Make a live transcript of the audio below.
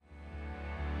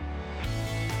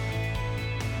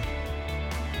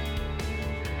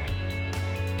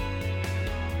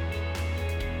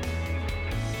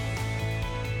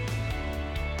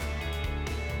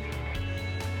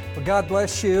Well, God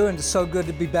bless you, and it's so good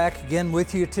to be back again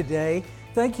with you today.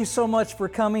 Thank you so much for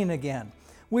coming again.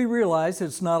 We realize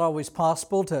it's not always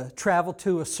possible to travel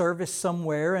to a service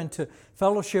somewhere and to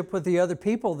fellowship with the other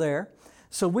people there,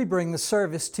 so we bring the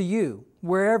service to you,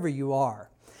 wherever you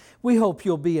are. We hope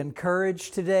you'll be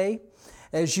encouraged today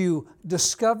as you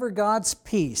discover God's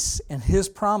peace and His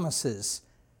promises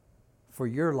for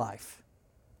your life.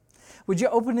 Would you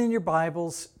open in your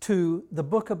Bibles to the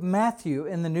book of Matthew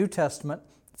in the New Testament,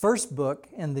 first book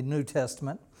in the New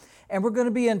Testament, and we're going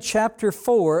to be in chapter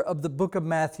 4 of the book of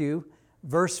Matthew,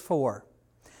 verse 4.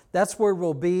 That's where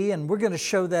we'll be, and we're going to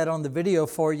show that on the video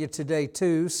for you today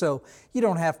too, so you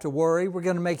don't have to worry. We're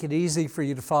going to make it easy for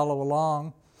you to follow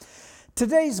along.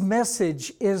 Today's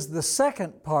message is the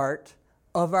second part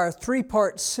of our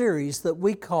three-part series that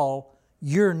we call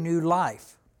Your New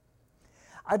Life.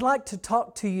 I'd like to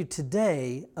talk to you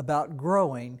today about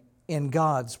growing in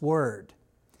God's Word.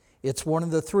 It's one of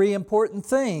the three important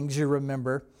things, you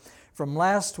remember, from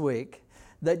last week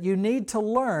that you need to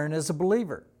learn as a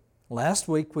believer. Last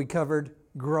week we covered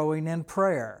growing in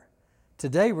prayer.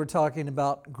 Today we're talking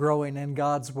about growing in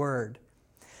God's Word.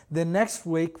 Then next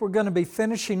week we're going to be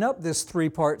finishing up this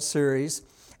three-part series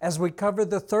as we cover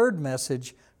the third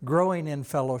message, growing in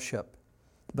fellowship.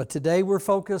 But today we're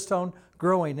focused on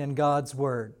growing in God's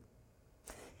Word.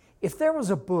 If there was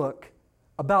a book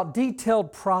about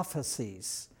detailed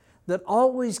prophecies that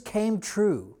always came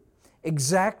true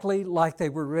exactly like they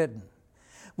were written,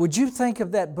 would you think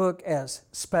of that book as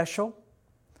special?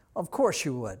 Of course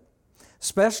you would,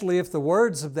 especially if the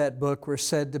words of that book were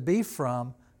said to be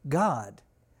from God.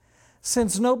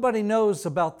 Since nobody knows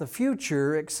about the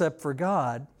future except for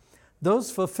God,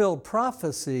 those fulfilled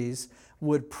prophecies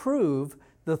would prove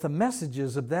that the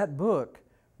messages of that book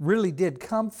really did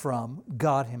come from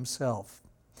God Himself.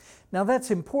 Now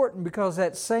that's important because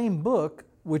that same book,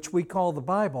 which we call the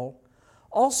Bible,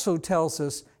 also tells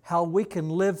us how we can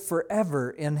live forever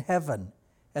in heaven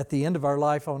at the end of our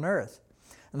life on earth.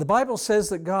 And the Bible says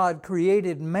that God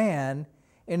created man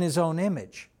in His own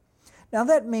image. Now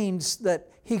that means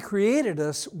that He created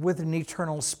us with an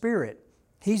eternal spirit.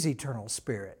 He's eternal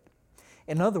spirit.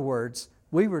 In other words,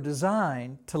 we were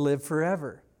designed to live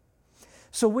forever,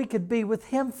 so we could be with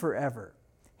Him forever.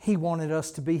 He wanted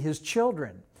us to be His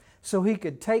children, so He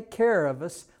could take care of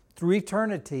us through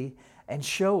eternity and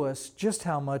show us just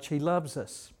how much He loves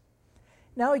us.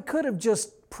 Now, He could have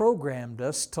just programmed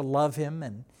us to love Him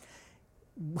and,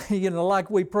 like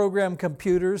we program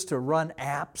computers to run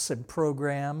apps and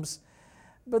programs,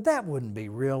 but that wouldn't be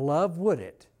real love, would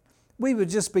it? We would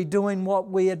just be doing what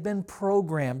we had been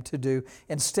programmed to do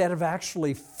instead of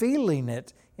actually feeling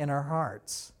it in our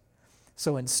hearts.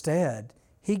 So instead,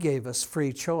 He gave us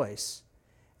free choice,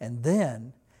 and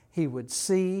then He would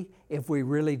see if we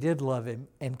really did love Him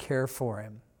and care for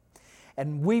Him.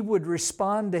 And we would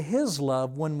respond to His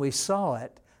love when we saw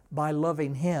it by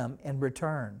loving Him in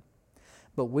return.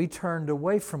 But we turned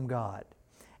away from God,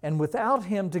 and without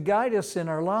Him to guide us in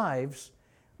our lives,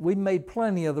 we made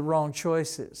plenty of the wrong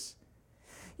choices.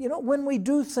 When we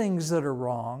do things that are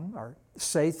wrong, or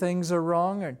say things are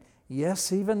wrong, or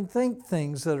yes, even think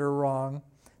things that are wrong,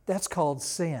 that's called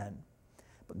sin.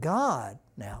 But God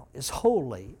now is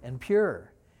holy and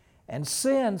pure, and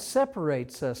sin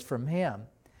separates us from Him.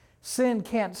 Sin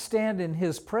can't stand in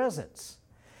His presence,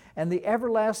 and the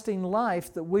everlasting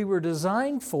life that we were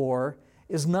designed for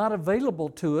is not available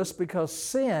to us because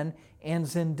sin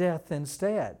ends in death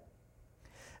instead.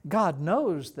 God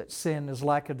knows that sin is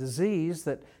like a disease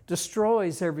that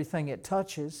destroys everything it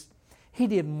touches. He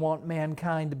didn't want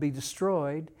mankind to be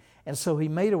destroyed, and so He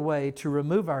made a way to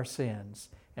remove our sins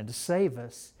and to save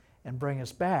us and bring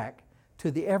us back to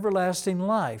the everlasting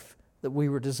life that we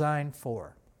were designed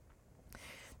for.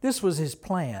 This was His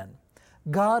plan.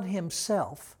 God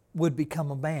Himself would become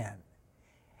a man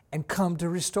and come to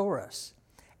restore us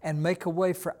and make a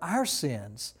way for our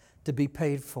sins to be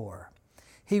paid for.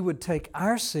 He would take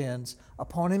our sins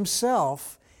upon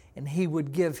Himself, and He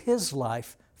would give His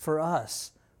life for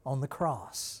us on the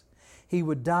cross. He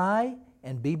would die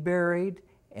and be buried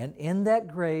and in that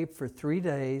grave for 3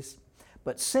 days,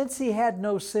 but since He had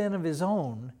no sin of His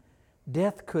own,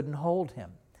 death couldn't hold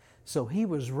Him. So He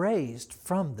was raised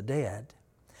from the dead.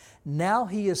 Now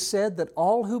He has said that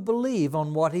all who believe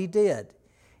on what He did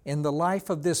in the life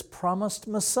of this promised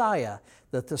Messiah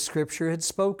that the Scripture had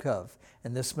spoke of,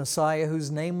 and this Messiah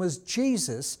whose name was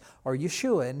Jesus, or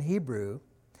Yeshua in Hebrew,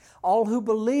 all who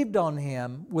believed on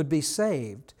Him would be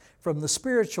saved from the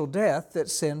spiritual death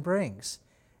that sin brings,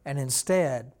 and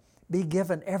instead be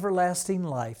given everlasting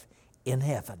life in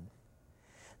heaven.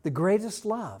 The greatest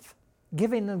love,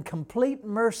 giving in complete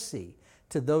mercy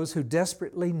to those who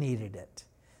desperately needed it.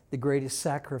 The greatest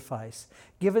sacrifice,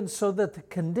 given so that the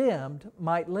condemned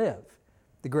might live.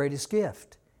 The greatest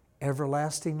gift,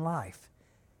 everlasting life,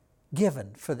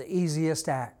 given for the easiest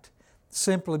act,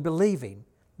 simply believing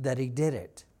that He did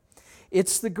it.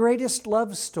 It's the greatest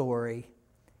love story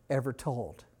ever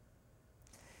told.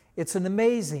 It's an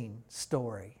amazing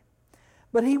story.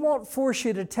 But He won't force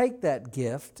you to take that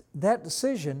gift. That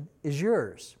decision is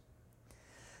yours.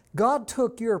 God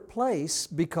took your place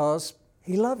because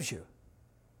He loves you.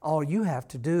 All you have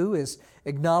to do is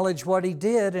acknowledge what He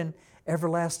did, and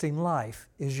everlasting life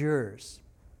is yours.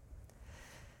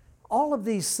 All of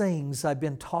these things I've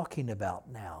been talking about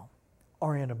now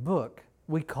are in a book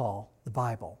we call the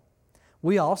Bible.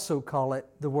 We also call it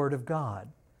the Word of God,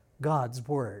 God's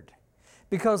Word,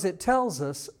 because it tells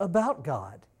us about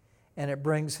God and it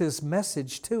brings His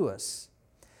message to us.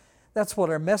 That's what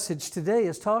our message today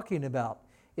is talking about.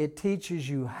 It teaches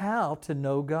you how to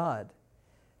know God,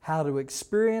 how to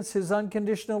experience His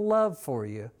unconditional love for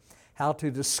you, how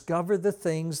to discover the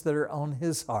things that are on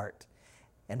His heart,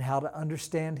 and how to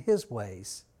understand His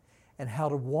ways, and how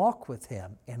to walk with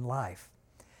Him in life,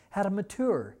 how to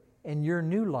mature in your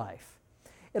new life.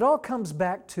 It all comes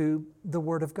back to the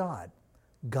Word of God,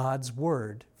 God's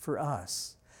Word for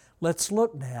us. Let's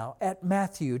look now at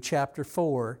Matthew chapter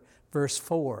 4, verse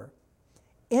 4.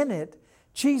 In it,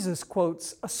 Jesus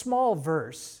quotes a small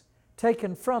verse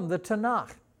taken from the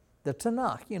Tanakh. The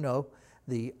Tanakh,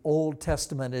 the Old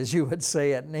Testament, as you would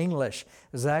say it in English,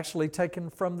 is actually taken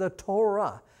from the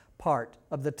Torah part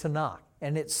of the Tanakh.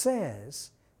 And it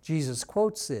says, Jesus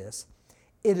quotes this,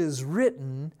 "It is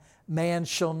written, man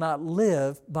shall not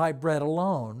live by bread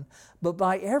alone, but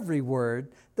by every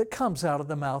word that comes out of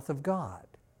the mouth of God."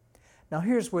 Now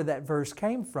here's where that verse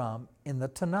came from in the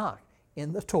Tanakh,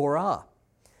 in the Torah.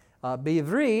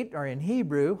 B'Ivrit, or in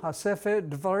Hebrew, HaSefer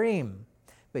Dvarim,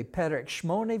 V'Perek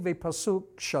Shmone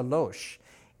V'Pasuk Shalosh.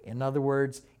 In other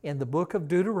words, in the book of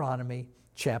Deuteronomy,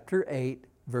 chapter 8,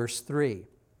 verse 3.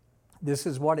 This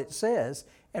is what it says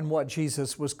and what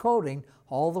Jesus was quoting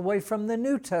all the way from the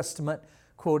New Testament,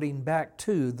 quoting back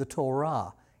to the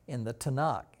Torah in the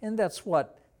Tanakh. And that's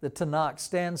what the Tanakh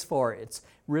stands for. It's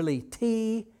really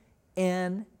T,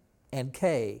 N, and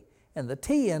K. And the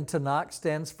T in Tanakh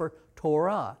stands for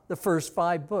Torah, the first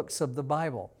 5 books of the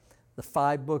Bible, the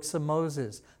 5 books of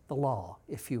Moses, the law,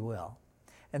 if you will.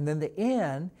 And then the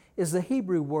N is the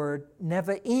Hebrew word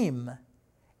Nevi'im,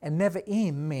 and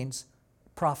Nevi'im means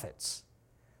prophets.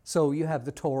 So you have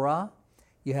the Torah,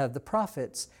 you have the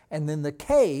prophets, and then the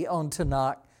K on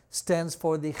Tanakh stands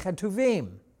for the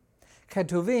Ketuvim.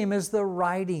 Ketuvim is the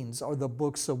writings or the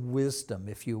books of wisdom,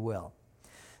 if you will.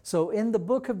 So in the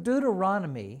book of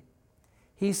Deuteronomy,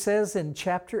 he says in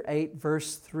chapter 8,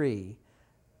 verse 3,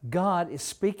 God is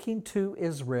speaking to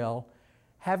Israel,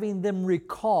 having them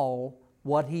recall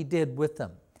what He did with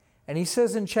them. And He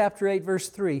says in chapter 8, verse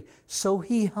 3, "So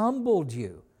He humbled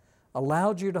you,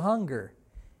 allowed you to hunger,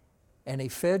 and He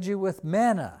fed you with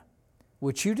manna,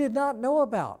 which you did not know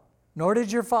about, nor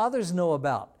did your fathers know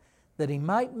about, that He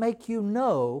might make you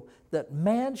know that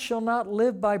man shall not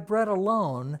live by bread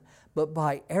alone, but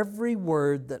by every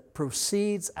word that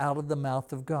proceeds out of the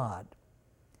mouth of God."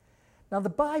 Now the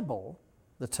Bible,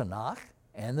 the Tanakh,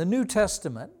 and the New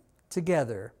Testament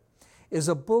together is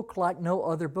a book like no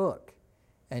other book.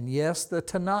 And yes, the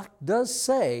Tanakh does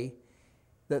say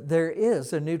that there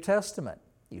is a New Testament.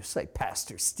 You say,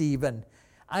 "Pastor Stephen,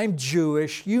 I'm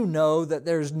Jewish. You know that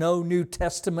there's no New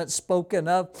Testament spoken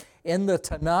of in the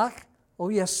Tanakh." Oh,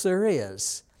 yes, there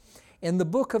is. In the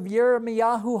book of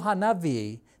Yirmiyahu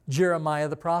Hanavi, Jeremiah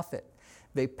the prophet,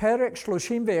 V'Perek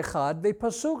Shloshim V'Echad,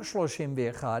 V'Pasuk Shloshim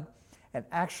V'Echad, and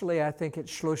actually I think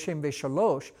it's Shloshim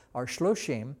V'Shalosh, or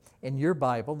Shloshim, in your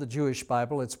Bible, the Jewish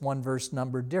Bible, it's one verse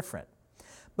number different.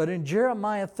 But in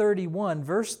Jeremiah 31,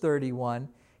 verse 31,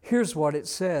 here's what it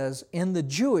says in the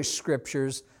Jewish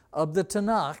scriptures of the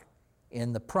Tanakh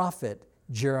in the prophet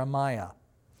Jeremiah.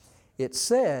 It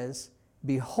says,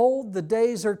 "Behold, the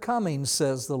days are coming,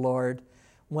 says the Lord,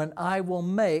 when I will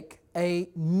make a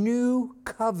new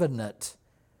covenant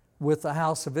with the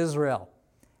house of Israel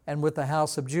and with the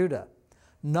house of Judah,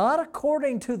 not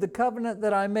according to the covenant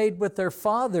that I made with their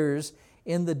fathers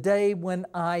in the day when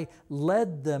I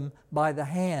led them by the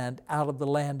hand out of the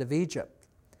land of Egypt.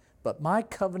 But my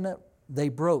covenant they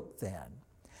broke then,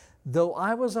 though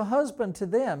I was a husband to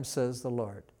them, says the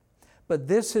Lord. But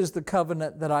this is the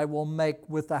covenant that I will make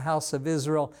with the house of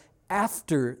Israel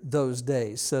after those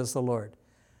days, says the Lord.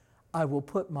 I will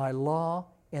put my law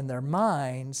in their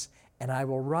minds, and I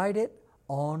will write it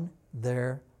on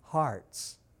their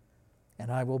hearts. And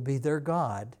I will be their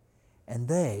God, and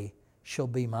they shall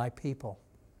be my people."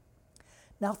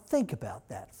 Now think about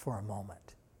that for a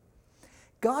moment.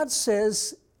 God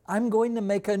says, I'm going to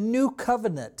make a new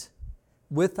covenant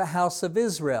with the house of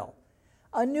Israel.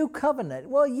 A new covenant.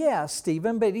 Well, yeah,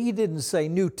 Stephen, but he didn't say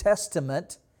New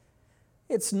Testament.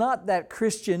 It's not that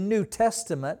Christian New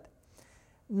Testament.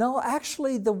 No,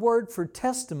 actually the word for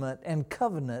testament and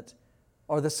covenant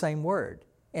are the same word.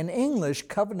 In English,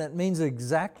 covenant means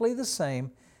exactly the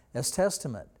same as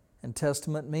testament, and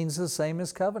testament means the same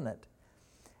as covenant.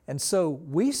 And so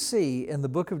we see in the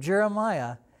book of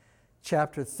Jeremiah,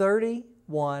 chapter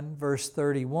 31, verse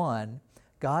 31,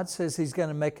 God says He's going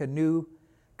to make a new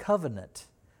covenant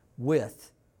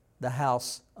with the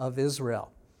house of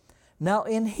Israel. Now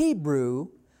in Hebrew,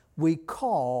 we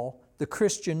call the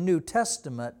Christian New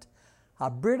Testament a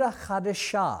Brit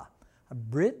HaChadashah, a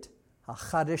Brit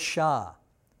HaChadashah,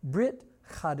 Brit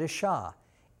Chadashah.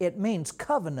 It means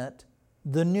covenant,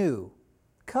 the new.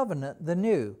 Covenant, the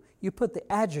new. You put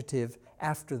the adjective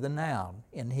after the noun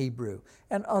in Hebrew,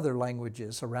 and other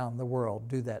languages around the world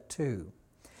do that too.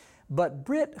 But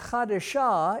Brit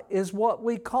Chadashah is what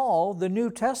we call the New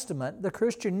Testament, the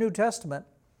Christian New Testament,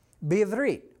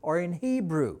 B'ivrit, or in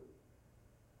Hebrew.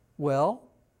 Well,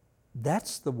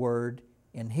 that's the word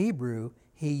in Hebrew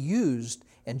he used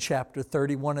in chapter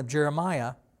 31 of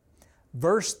Jeremiah.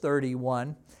 Verse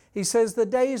 31, he says, the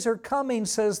days are coming,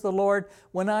 says the Lord,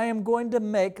 when I am going to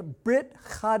make Brit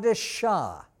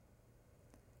Chadashah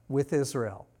with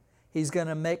Israel. He's going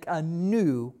to make a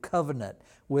new covenant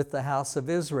with the house of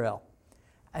Israel.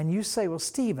 And you say, well,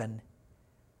 Stephen,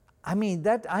 I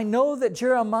know that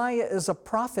Jeremiah is a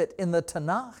prophet in the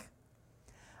Tanakh.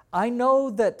 I know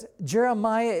that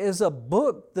Jeremiah is a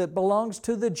book that belongs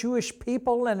to the Jewish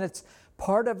people and it's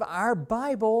part of our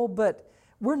Bible, but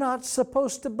we're not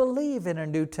supposed to believe in a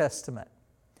New Testament.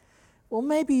 Well,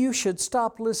 maybe you should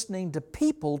stop listening to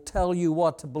people tell you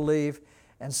what to believe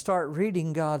and start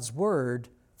reading God's Word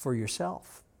for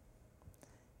yourself.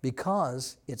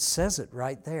 Because it says it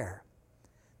right there.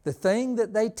 The thing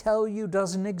that they tell you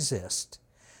doesn't exist.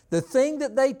 The thing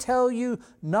that they tell you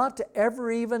not to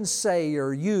ever even say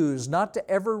or use, not to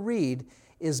ever read,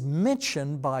 is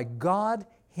mentioned by God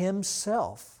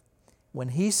Himself when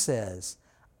He says,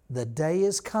 the day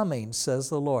is coming, says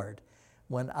the Lord,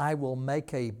 when I will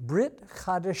make a Brit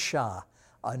Chadashah,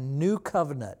 a new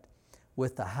covenant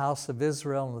with the house of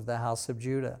Israel and with the house of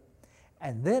Judah.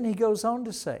 And then He goes on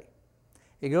to say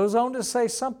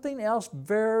something else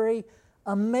very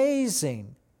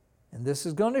amazing. And this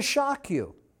is going to shock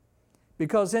you.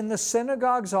 Because in the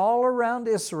synagogues all around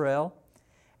Israel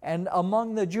and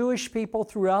among the Jewish people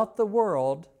throughout the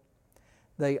world,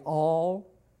 they all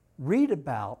read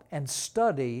about and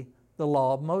study the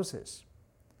law of Moses.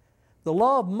 The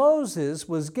law of Moses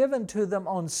was given to them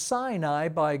on Sinai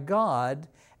by God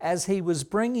as He was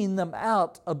bringing them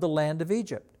out of the land of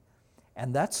Egypt.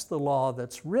 And that's the law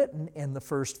that's written in the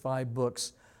first 5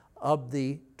 books of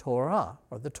the Torah,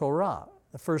 or the Torah,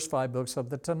 the first 5 books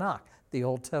of the Tanakh, the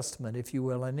Old Testament, if you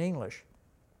will, in English.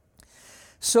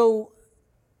 So,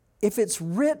 if it's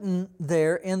written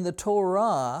there in the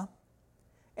Torah,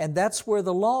 and that's where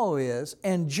the law is,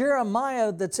 and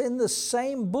Jeremiah, that's in the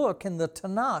same book in the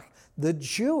Tanakh, the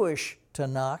Jewish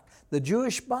Tanakh, the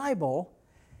Jewish Bible,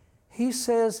 he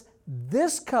says,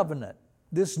 this covenant,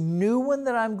 this new one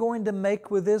that I'm going to make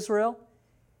with Israel,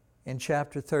 in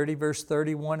chapter 30, verse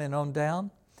 31 and on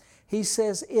down, he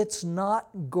says it's not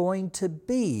going to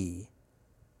be,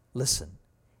 listen,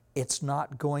 it's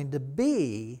not going to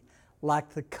be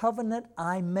like the covenant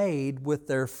I made with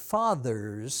their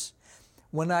fathers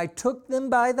when I took them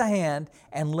by the hand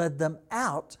and led them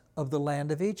out of the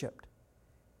land of Egypt.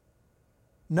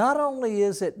 Not only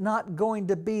is it not going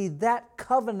to be that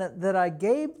covenant that I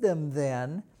gave them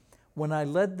then when I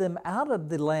led them out of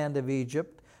the land of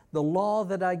Egypt, the law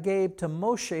that I gave to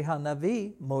Moshe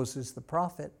HaNavi, Moses the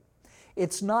prophet,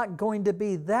 it's not going to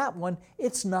be that one.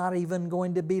 It's not even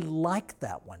going to be like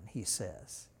that one, he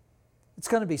says. It's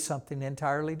going to be something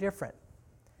entirely different.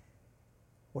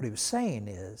 What he was saying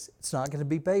is, it's not going to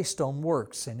be based on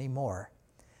works anymore.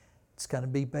 It's going to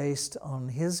be based on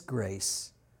His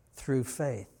grace through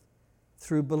faith,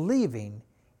 through believing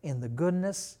in the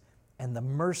goodness and the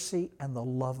mercy and the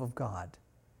love of God.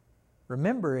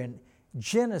 Remember in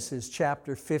Genesis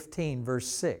chapter 15, verse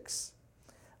 6,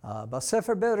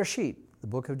 B'Sefer Bereshit, the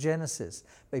book of Genesis,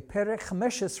 Be'perek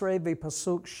 15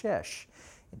 Be'pasuk 6,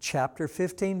 in chapter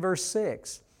 15, verse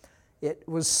 6, it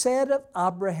was said of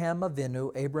Abraham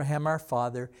Avinu, Abraham our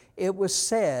father, it was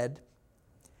said,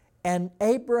 and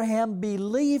Abraham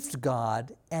believed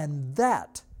God, and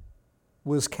that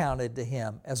was counted to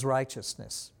him as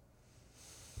righteousness.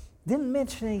 Didn't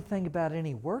mention anything about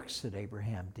any works that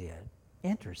Abraham did.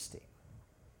 Interesting.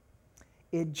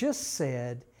 It just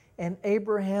said, and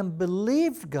Abraham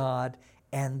believed God,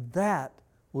 and that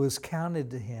was counted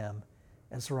to him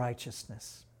as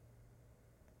righteousness.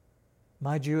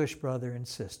 My Jewish brother and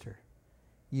sister,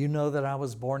 you know that I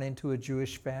was born into a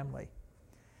Jewish family.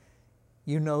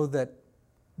 You know that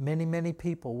many, many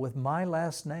people with my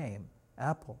last name,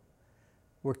 Apple,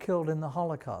 were killed in the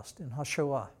Holocaust, in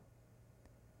HaShoah.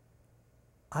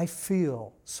 I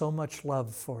feel so much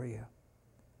love for you.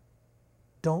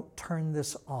 Don't turn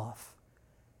this off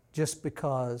just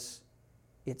because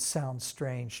it sounds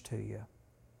strange to you.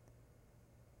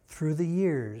 Through the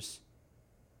years,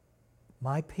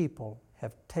 my people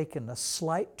have taken a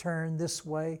slight turn this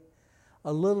way,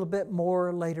 a little bit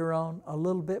more later on, a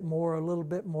little bit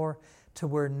more, to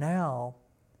where now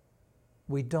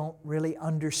we don't really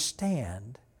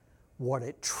understand what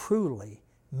it truly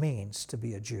means to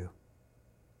be a Jew.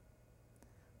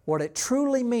 What it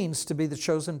truly means to be the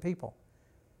chosen people.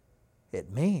 It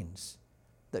means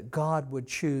that God would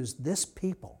choose this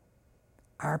people,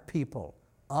 our people,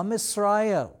 Am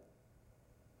Israel,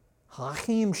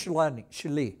 Achim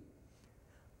Shali,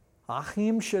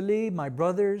 Achim Shali, my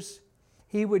brothers.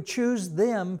 He would choose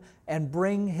them and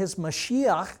bring His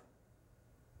Mashiach,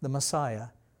 the Messiah,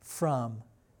 from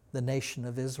the nation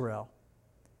of Israel.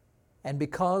 And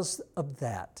because of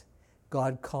that,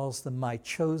 God calls them my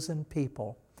chosen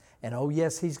people. And oh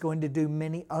yes, He's going to do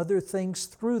many other things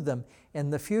through them in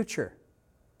the future.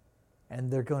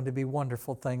 And they're going to be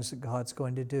wonderful things that God's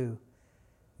going to do.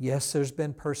 Yes, there's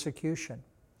been persecution.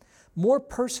 More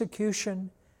persecution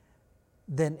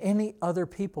than any other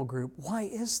people group. Why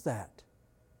is that?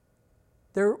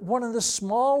 They're one of the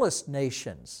smallest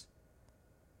nations.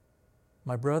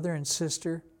 My brother and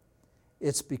sister,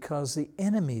 it's because the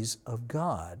enemies of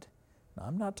God, now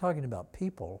I'm not talking about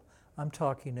people, I'm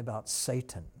talking about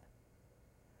Satan,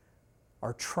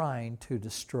 are trying to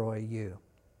destroy you.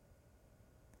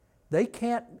 They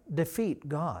can't defeat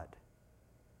God.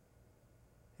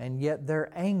 And yet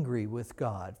they're angry with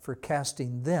God for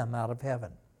casting them out of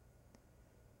heaven.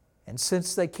 And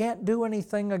since they can't do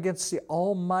anything against the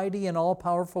almighty and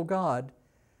all-powerful God,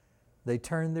 they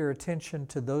turn their attention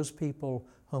to those people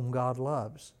whom God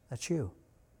loves. That's you.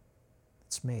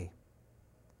 It's me.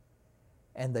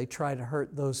 And they try to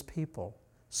hurt those people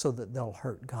so that they'll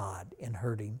hurt God in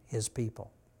hurting His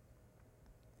people.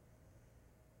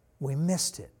 We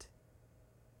missed it.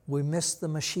 We missed the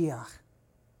Mashiach.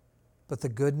 But the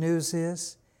good news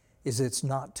is it's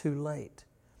not too late.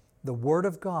 The Word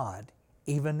of God,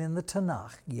 even in the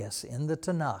Tanakh, yes, in the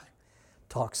Tanakh,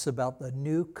 talks about the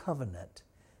new covenant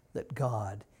that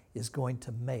God is going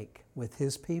to make with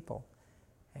His people.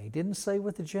 And He didn't say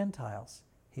with the Gentiles.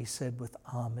 He said with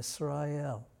Am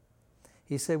Israel.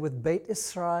 He said with Beit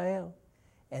Israel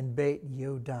and Beit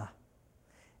Yehudah.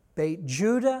 Beit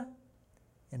Judah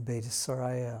and Beit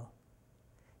Israel.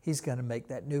 He's going to make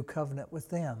that new covenant with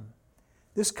them.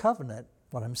 This covenant,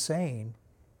 what I'm saying,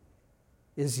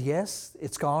 is yes,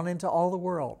 it's gone into all the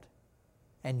world.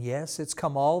 And yes, it's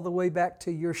come all the way back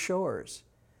to your shores.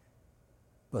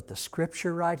 But the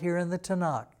scripture right here in the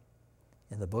Tanakh,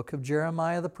 in the book of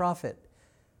Jeremiah the prophet,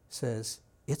 says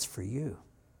it's for you.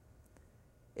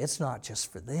 It's not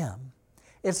just for them.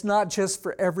 It's not just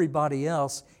for everybody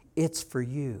else. It's for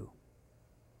you.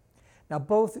 Now,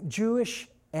 both Jewish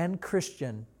and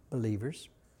Christian believers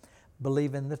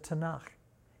believe in the Tanakh.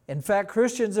 In fact,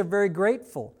 Christians are very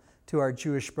grateful to our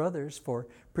Jewish brothers for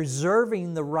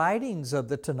preserving the writings of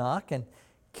the Tanakh and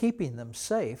keeping them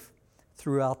safe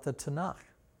throughout the Tanakh.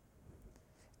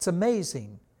 It's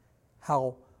amazing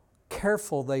how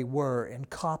careful they were in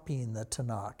copying the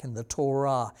Tanakh and the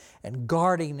Torah and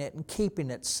guarding it and keeping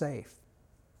it safe.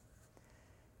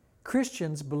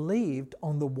 Christians believed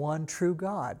on the one true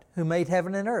God who made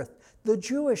heaven and earth, the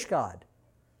Jewish God.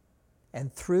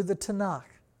 And through the Tanakh,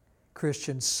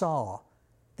 Christians saw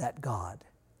that God.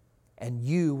 And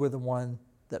you were the one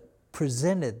that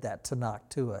presented that Tanakh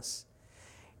to us.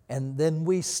 And then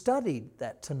we studied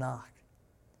that Tanakh.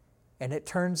 And it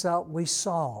turns out we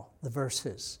saw the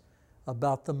verses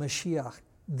about the Mashiach,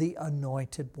 the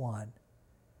Anointed One.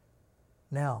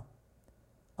 Now,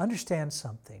 understand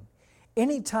something.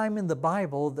 Anytime in the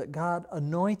Bible that God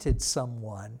anointed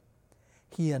someone,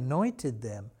 He anointed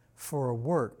them for a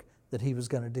work that He was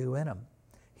going to do in them.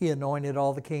 He anointed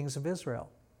all the kings of Israel.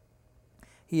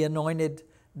 He anointed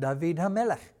David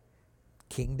HaMelech,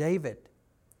 King David.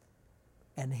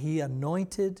 And He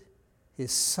anointed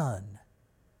His son,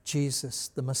 Jesus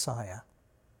the Messiah,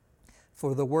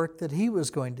 for the work that He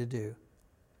was going to do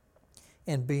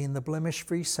in being the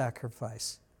blemish-free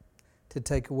sacrifice to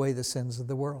take away the sins of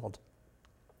the world.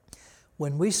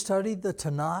 When we studied the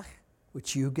Tanakh,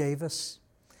 which you gave us,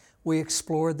 we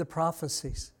explored the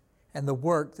prophecies and the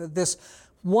work that this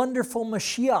wonderful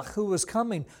Mashiach who was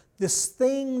coming, this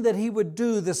thing that He would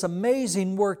do, this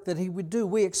amazing work that He would do,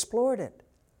 we explored it.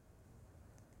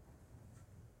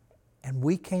 And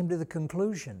we came to the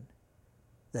conclusion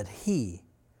that He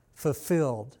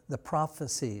fulfilled the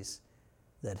prophecies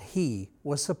that He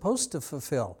was supposed to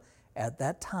fulfill at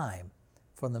that time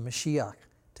for the Mashiach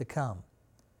to come.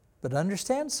 But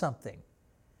understand something.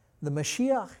 The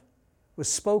Mashiach was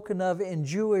spoken of in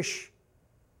Jewish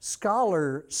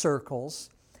scholar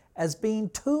circles as being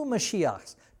two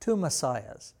Mashiachs, two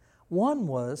Messiahs. One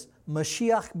was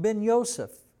Mashiach ben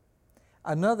Yosef.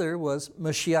 Another was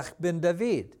Mashiach ben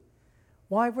David.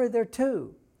 Why were there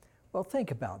two? Well,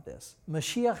 think about this.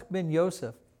 Mashiach ben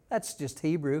Yosef, that's just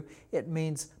Hebrew. It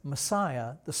means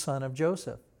Messiah, the son of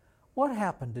Joseph. What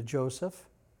happened to Joseph?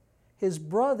 His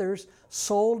brothers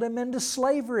sold him into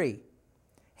slavery.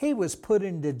 He was put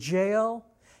into jail.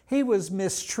 He was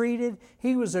mistreated.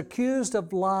 He was accused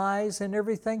of lies and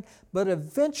everything. But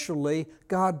eventually,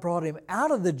 God brought him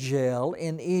out of the jail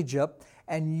in Egypt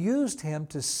and used him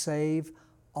to save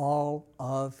all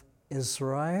of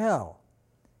Israel,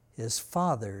 his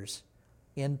father's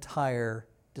entire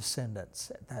descendants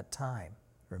at that time.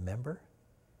 Remember?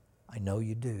 I know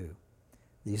you do.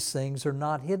 These things are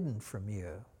not hidden from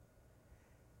you.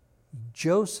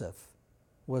 Joseph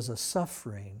was a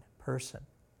suffering person,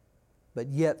 but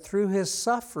yet through his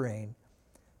suffering,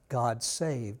 God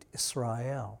saved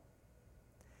Israel.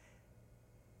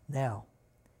 Now,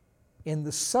 in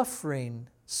the suffering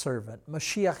servant,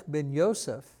 Mashiach ben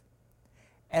Yosef,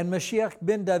 and Mashiach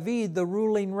ben David, the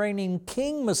ruling, reigning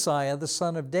king Messiah, the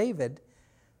son of David,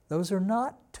 those are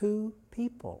not two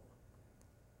people.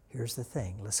 Here's the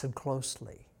thing, listen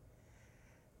closely.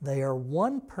 They are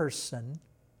one person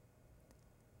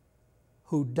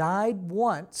who died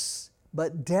once,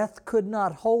 but death could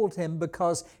not hold him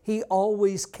because he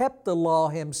always kept the law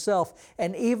himself.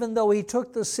 And even though he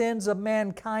took the sins of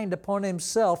mankind upon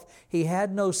himself, he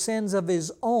had no sins of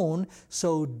his own,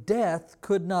 so death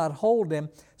could not hold him.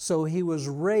 So he was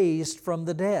raised from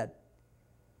the dead.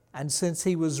 And since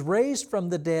he was raised from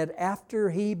the dead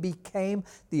after he became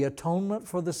the atonement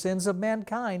for the sins of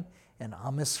mankind, and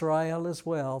Am Israel as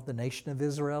well, the nation of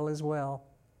Israel as well,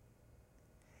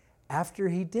 after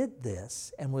he did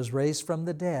this and was raised from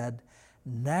the dead,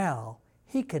 now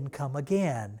he can come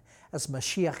again as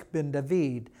Mashiach ben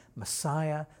David,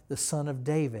 Messiah, the son of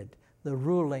David, the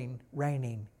ruling,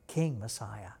 reigning King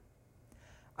Messiah.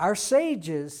 Our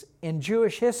sages in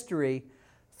Jewish history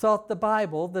thought the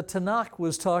Bible, the Tanakh,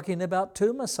 was talking about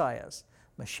two Messiahs,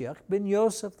 Mashiach ben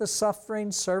Yosef, the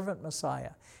suffering servant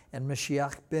Messiah, and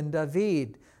Mashiach ben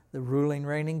David, the ruling,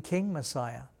 reigning King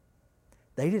Messiah.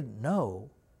 They didn't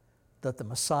know that the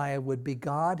Messiah would be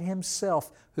God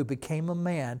Himself who became a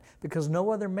man, because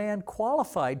no other man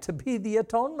qualified to be the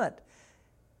atonement,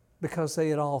 because they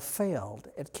had all failed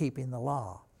at keeping the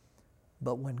law.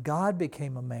 But when God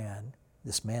became a man,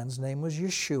 this man's name was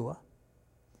Yeshua,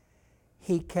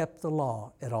 He kept the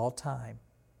law at all time.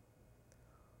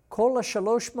 Kol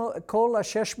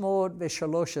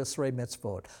ha-613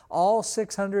 mitzvot, all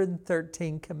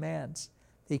 613 commands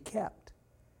He kept,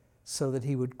 so that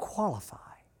He would qualify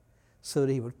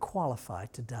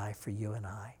to die for you and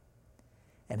I.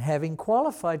 And having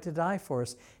qualified to die for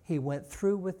us, He went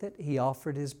through with it. He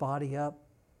offered His body up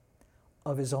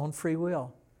of His own free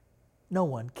will. No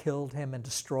one killed Him and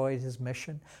destroyed His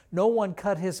mission. No one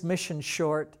cut His mission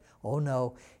short. Oh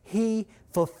no, He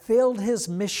fulfilled His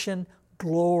mission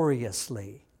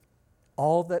gloriously.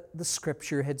 All that the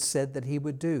Scripture had said that He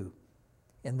would do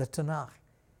in the Tanakh.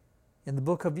 In the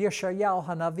book of Yeshayahu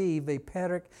Hanavi,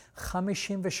 Perek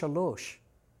 53,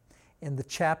 in the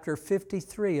chapter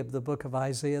 53 of the book of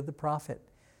Isaiah the prophet,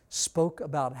 spoke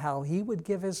about how He would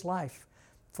give His life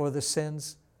for the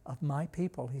sins of my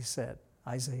people, He said,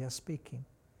 Isaiah speaking.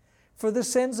 For the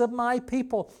sins of my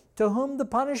people, to whom the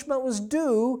punishment was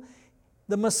due,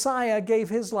 the Messiah gave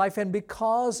His life, and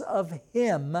because of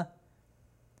Him,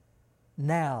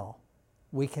 now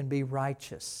we can be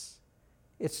righteous.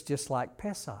 It's just like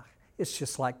Pesach. It's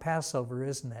just like Passover,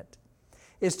 isn't it?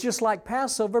 It's just like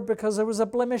Passover because there was a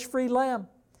blemish-free lamb.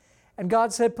 And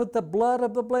God said, put the blood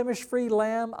of the blemish-free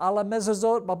lamb, ala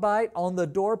mezuzot babait, on the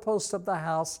doorpost of the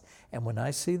house. And when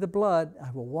I see the blood, I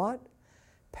will what?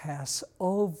 Pass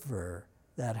over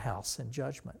that house in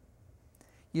judgment.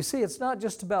 You see, it's not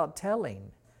just about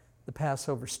telling the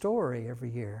Passover story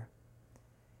every year.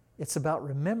 It's about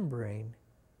remembering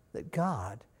that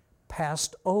God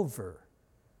passed over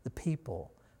the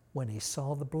people when He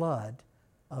saw the blood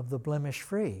of the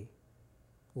blemish-free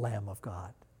Lamb of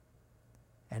God.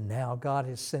 And now God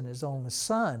has sent His only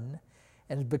Son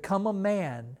and has become a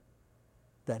man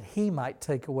that He might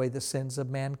take away the sins of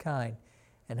mankind.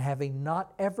 And having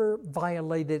not ever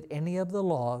violated any of the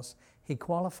laws, He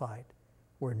qualified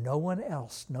where no one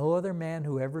else, no other man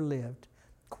who ever lived,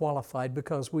 qualified,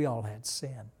 because we all had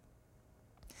sin.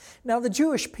 Now the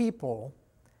Jewish people,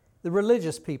 the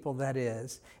religious people that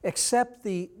is, accept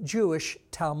the Jewish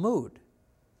Talmud.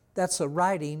 That's a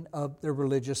writing of the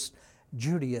religious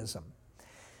Judaism.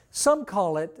 Some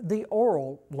call it the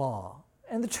oral law.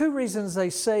 And the two reasons they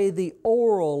say the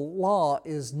oral law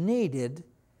is needed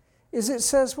is it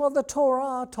says, well, the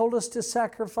Torah told us to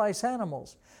sacrifice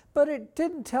animals, but it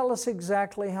didn't tell us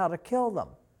exactly how to kill them.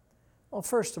 Well,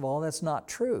 first of all, that's not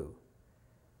true.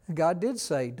 God did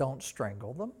say, don't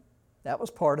strangle them. That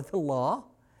was part of the law,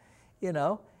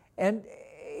 and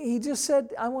He just said,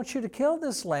 I want you to kill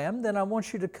this lamb, then I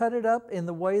want you to cut it up in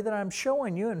the way that I'm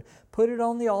showing you and put it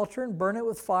on the altar and burn it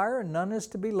with fire, and none is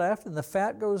to be left, and the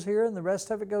fat goes here and the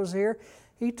rest of it goes here.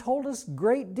 He told us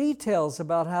great details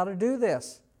about how to do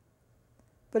this,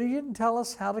 but He didn't tell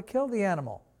us how to kill the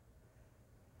animal.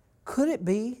 Could it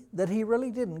be that He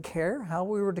really didn't care how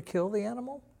we were to kill the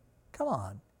animal? Come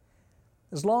on.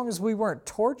 As long as we weren't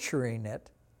torturing it.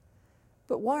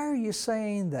 But why are you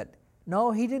saying that,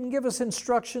 no, He didn't give us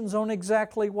instructions on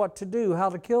exactly what to do, how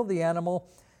to kill the animal,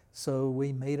 so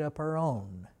we made up our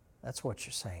own? That's what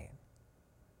you're saying.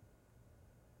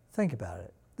 Think about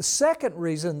it. The second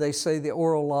reason they say the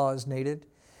oral law is needed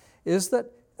is that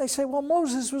they say, well,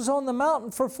 Moses was on the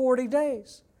mountain for 40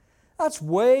 days. That's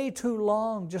way too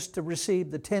long just to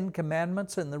receive the 10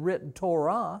 Commandments and the written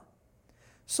Torah.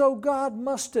 So God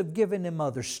must have given him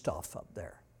other stuff up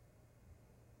there.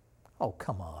 Oh,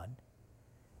 come on.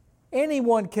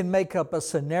 Anyone can make up a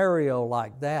scenario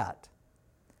like that.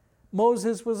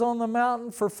 Moses was on the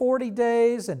mountain for 40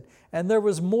 days and there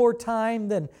was more time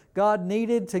than God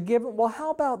needed to give him. Well,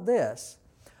 how about this?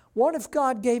 What if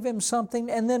God gave him something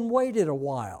and then waited a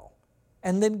while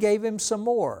and then gave him some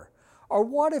more? Or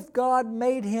what if God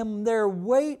made him there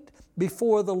wait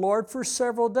before the Lord for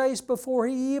several days before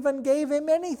He even gave him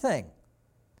anything?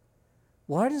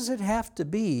 Why does it have to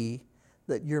be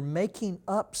that you're making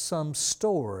up some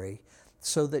story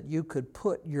so that you could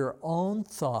put your own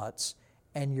thoughts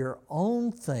and your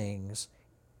own things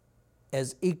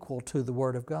as equal to the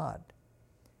Word of God?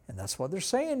 And that's what they're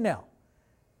saying now.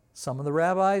 Some of the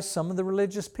rabbis, some of the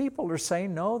religious people are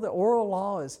saying, no, the oral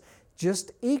law is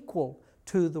just equal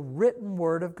to the written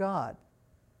Word of God.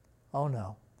 Oh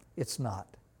no, it's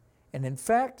not. And in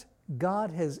fact,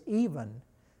 God has even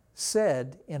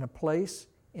said in a place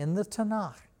in the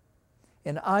Tanakh,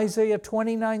 in Isaiah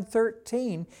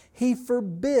 29:13, He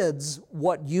forbids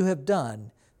what you have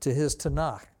done to His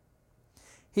Tanakh.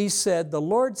 He said, the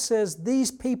Lord says,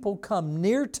 these people come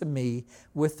near to me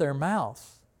with their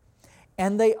mouth,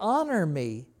 and they honor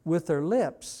me with their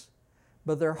lips,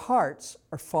 but their hearts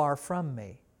are far from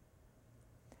me.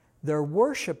 Their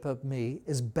worship of me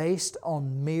is based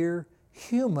on mere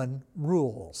human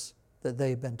rules that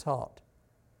they've been taught.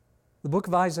 The book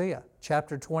of Isaiah,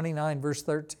 chapter 29, verse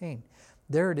 13.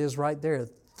 There it is right there.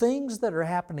 Things that are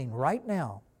happening right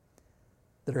now,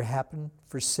 that are happening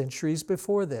for centuries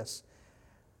before this,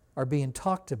 are being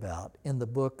talked about in the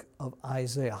book of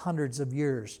Isaiah, hundreds of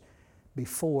years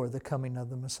before the coming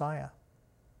of the Messiah.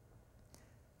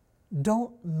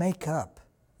 Don't make up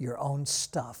your own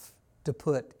stuff to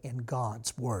put in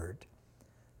God's Word.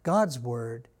 God's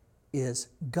Word is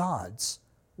God's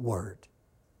Word.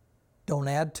 Don't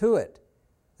add to it.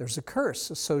 There's a curse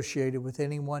associated with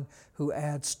anyone who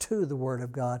adds to the Word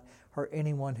of God or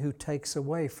anyone who takes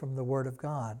away from the Word of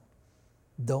God.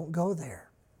 Don't go there.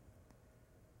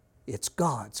 It's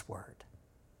God's Word.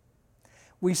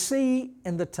 We see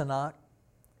in the Tanakh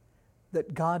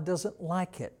that God doesn't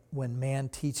like it when man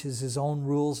teaches his own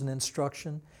rules and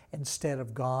instruction instead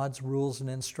of God's rules and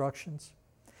instructions.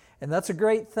 And that's a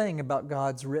great thing about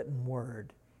God's written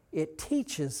Word. It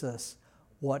teaches us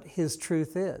what His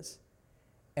truth is.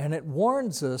 And it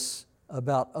warns us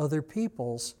about other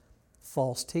people's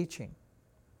false teaching.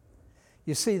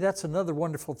 You see, that's another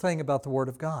wonderful thing about the Word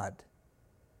of God.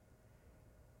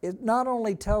 It not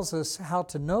only tells us how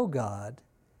to know God,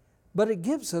 but it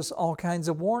gives us all kinds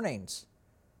of warnings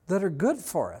that are good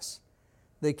for us.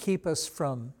 They keep us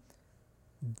from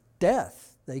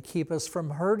death. They keep us from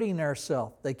hurting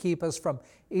ourselves. They keep us from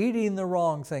eating the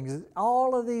wrong things.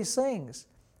 All of these things.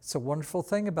 It's a wonderful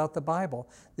thing about the Bible,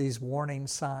 these warning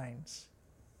signs.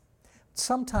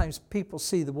 Sometimes people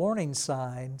see the warning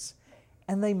signs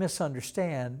and they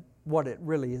misunderstand what it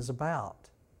really is about.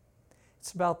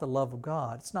 It's about the love of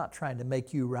God. It's not trying to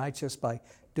make you righteous by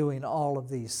doing all of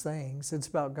these things. It's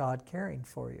about God caring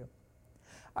for you.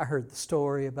 I heard the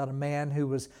story about a man who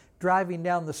was driving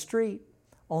down the street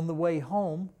on the way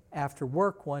home after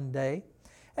work one day,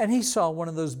 and he saw one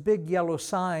of those big yellow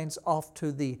signs off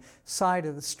to the side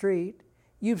of the street.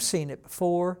 You've seen it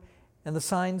before, and the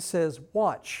sign says,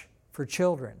 "Watch for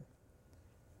children."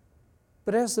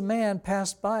 But as the man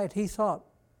passed by it, he thought,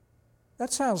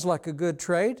 that sounds like a good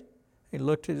trade. He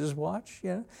looked at his watch.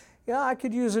 Yeah, I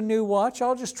could use a new watch.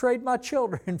 I'll just trade my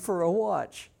children for a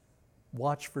watch.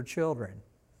 Watch for children.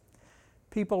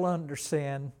 People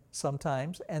understand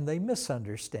sometimes, and they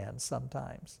misunderstand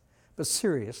sometimes. But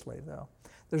seriously, though,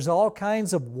 there's all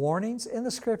kinds of warnings in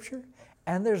the Scripture,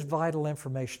 and there's vital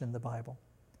information in the Bible.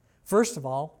 First of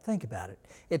all, think about it.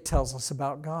 It tells us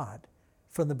about God.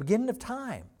 From the beginning of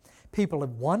time, people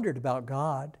have wondered about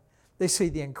God. They see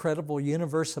the incredible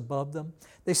universe above them.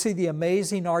 They see the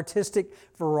amazing artistic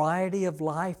variety of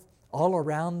life all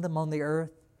around them on the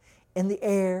earth, in the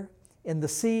air, in the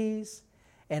seas,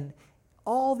 and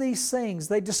all these things.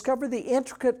 They discover the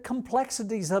intricate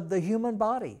complexities of the human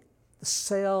body, the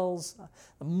cells,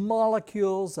 the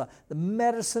molecules, the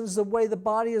medicines, the way the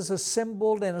body is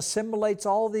assembled and assimilates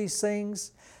all these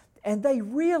things. And they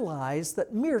realize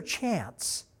that mere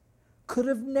chance could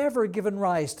have never given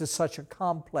rise to such a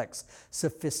complex,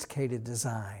 sophisticated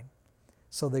design.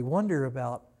 So they wonder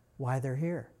about why they're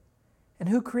here and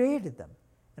who created them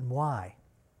and why.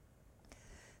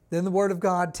 Then the Word of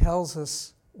God tells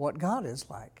us what God is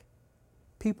like.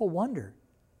 People wonder,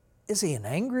 is He an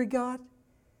angry God?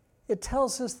 It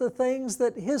tells us the things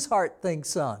that His heart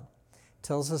thinks on. It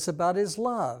tells us about His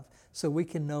love so we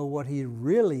can know what He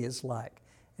really is like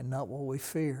and not what we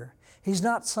fear. He's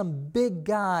not some big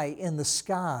guy in the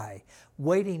sky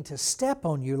waiting to step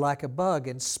on you like a bug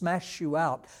and smash you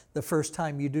out the first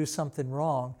time you do something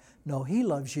wrong. No, He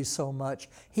loves you so much.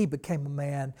 He became a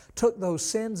man, took those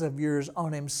sins of yours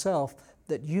on Himself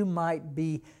that you might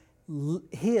be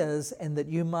His and that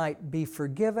you might be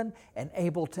forgiven and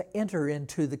able to enter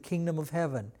into the kingdom of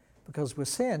heaven. Because with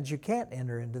sins, you can't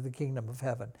enter into the kingdom of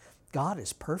heaven. God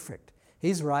is perfect.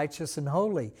 He's righteous and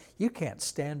holy. You can't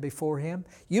stand before Him.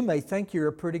 You may think you're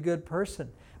a pretty good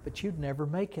person, but you'd never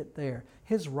make it there.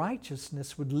 His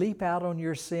righteousness would leap out on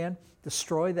your sin,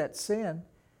 destroy that sin,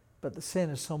 but the sin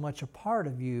is so much a part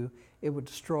of you, it would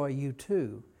destroy you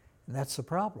too. And that's the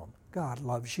problem. God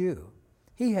loves you.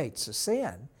 He hates the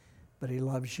sin, but He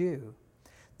loves you.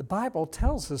 The Bible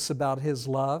tells us about His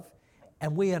love,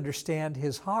 and we understand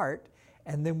His heart,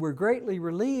 and then we're greatly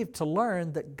relieved to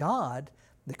learn that God,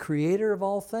 the Creator of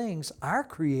all things, our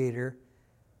Creator,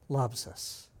 loves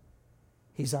us.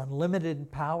 He's unlimited in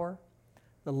power.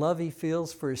 The love He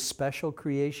feels for His special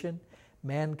creation,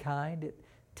 mankind, it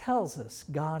tells us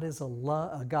God is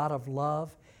a God of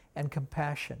love and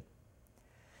compassion.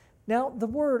 Now, the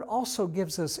Word also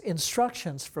gives us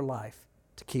instructions for life,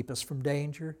 to keep us from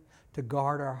danger, to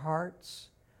guard our hearts,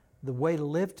 the way to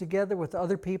live together with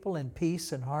other people in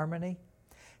peace and harmony,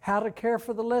 how to care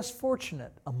for the less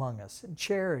fortunate among us in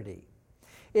charity.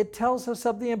 It tells us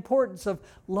of the importance of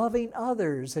loving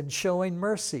others and showing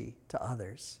mercy to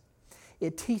others.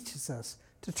 It teaches us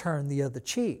to turn the other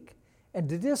cheek and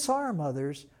to disarm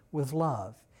others with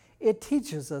love. It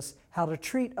teaches us how to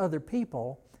treat other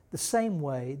people the same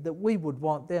way that we would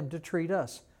want them to treat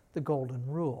us, the golden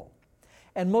rule.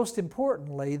 And most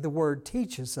importantly, the Word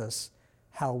teaches us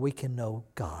how we can know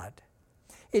God.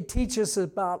 It teaches us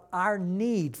about our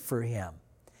need for Him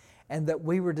and that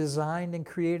we were designed and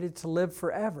created to live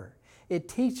forever. It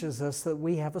teaches us that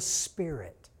we have a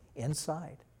spirit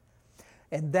inside.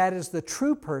 And that is the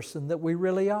true person that we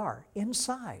really are,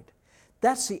 inside.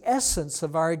 That's the essence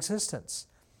of our existence.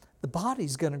 The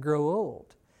body's going to grow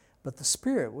old, but the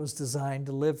spirit was designed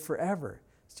to live forever.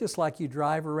 It's just like you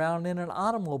drive around in an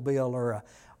automobile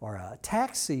or a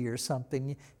taxi or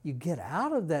something. You get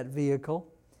out of that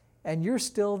vehicle and you're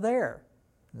still there.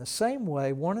 In the same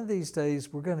way, one of these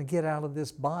days we're going to get out of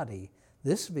this body,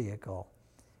 this vehicle,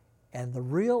 and the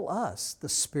real us, the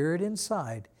spirit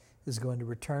inside, is going to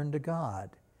return to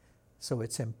God. So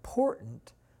it's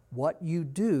important what you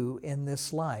do in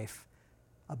this life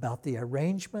about the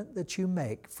arrangement that you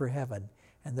make for heaven.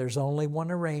 And there's only one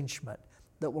arrangement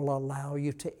that will allow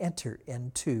you to enter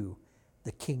into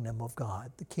the kingdom of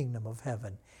God, the kingdom of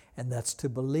heaven. And that's to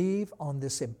believe on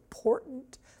this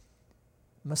important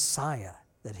Messiah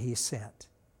that He sent,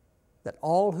 that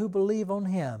all who believe on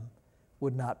Him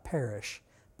would not perish,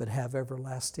 but have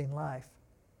everlasting life.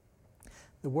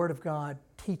 The Word of God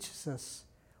teaches us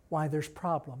why there's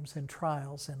problems and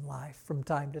trials in life from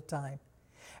time to time.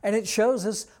 And it shows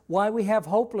us why we have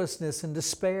hopelessness and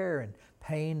despair and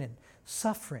pain and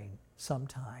suffering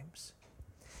sometimes.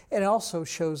 It also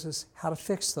shows us how to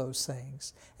fix those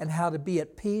things and how to be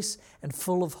at peace and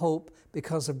full of hope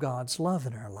because of God's love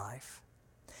in our life.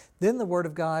 Then the Word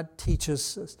of God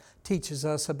teaches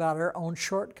us about our own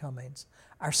shortcomings,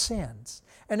 our sins.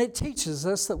 And it teaches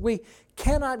us that we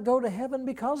cannot go to heaven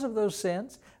because of those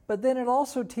sins, but then it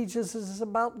also teaches us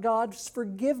about God's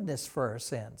forgiveness for our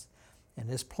sins and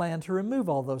His plan to remove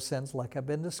all those sins like I've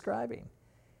been describing.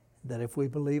 That if we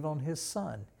believe on His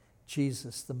Son,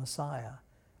 Jesus the Messiah,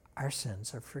 our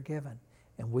sins are forgiven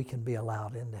and we can be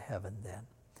allowed into heaven then.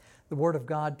 The Word of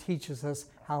God teaches us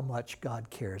how much God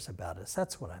cares about us.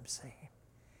 That's what I'm saying.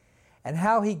 And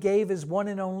how He gave His one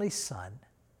and only Son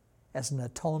as an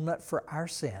atonement for our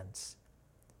sins,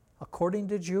 according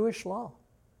to Jewish law,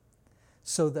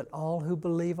 so that all who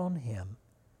believe on Him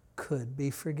could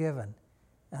be forgiven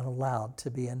and allowed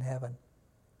to be in heaven.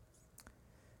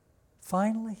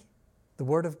 Finally, the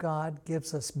Word of God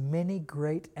gives us many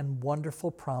great and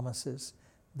wonderful promises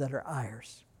that are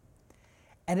ours.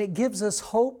 And it gives us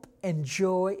hope and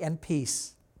joy and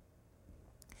peace,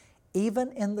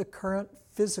 even in the current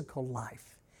physical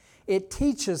life. It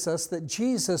teaches us that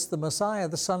Jesus, the Messiah,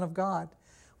 the Son of God,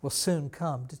 will soon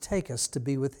come to take us to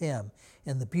be with Him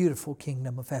in the beautiful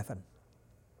kingdom of heaven.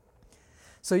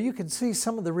 So you can see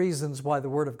some of the reasons why the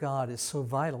Word of God is so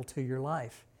vital to your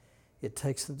life. It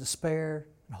takes the despair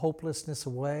and hopelessness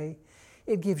away.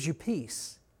 It gives you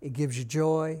peace. It gives you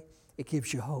joy. It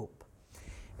gives you hope.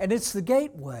 And it's the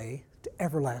gateway to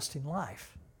everlasting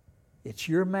life. It's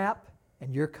your map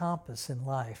and your compass in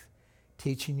life,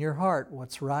 teaching your heart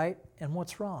what's right and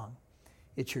what's wrong.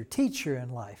 It's your teacher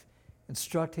in life,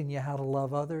 instructing you how to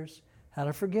love others, how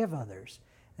to forgive others,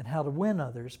 and how to win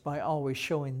others by always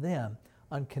showing them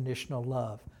unconditional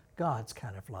love, God's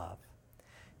kind of love.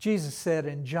 Jesus said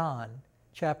in John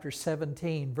chapter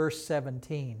 17, verse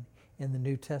 17 in the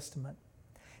New Testament,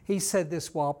 He said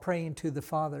this while praying to the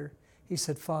Father. He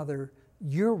said, Father,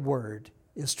 your word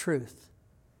is truth.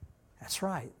 That's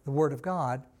right. The Word of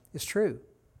God is true.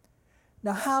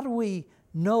 Now, how do we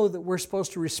know that we're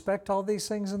supposed to respect all these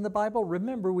things in the Bible?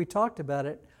 Remember, we talked about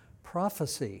it.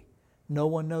 Prophecy. No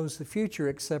one knows the future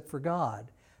except for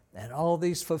God. And all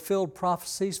these fulfilled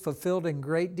prophecies, fulfilled in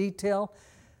great detail,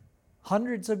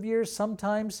 hundreds of years,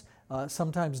 sometimes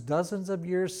dozens of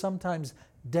years, sometimes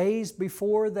days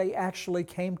before they actually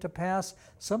came to pass,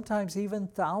 sometimes even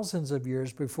thousands of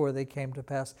years before they came to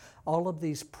pass. All of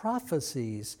these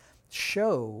prophecies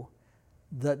show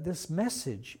that this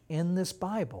message in this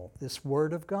Bible, this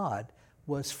Word of God,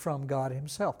 was from God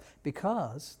Himself.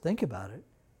 Because, think about it,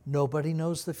 nobody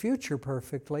knows the future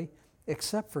perfectly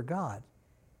except for God.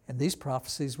 And these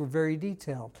prophecies were very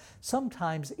detailed.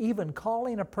 Sometimes even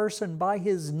calling a person by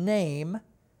his name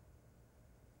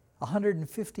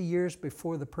 150 years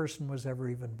before the person was ever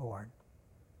even born.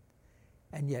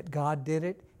 And yet God did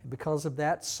it. And because of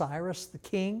that, Cyrus the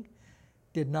king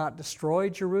did not destroy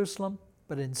Jerusalem,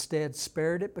 but instead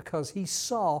spared it because he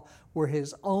saw where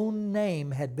his own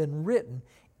name had been written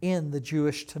in the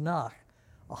Jewish Tanakh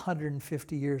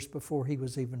 150 years before he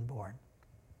was even born.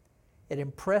 It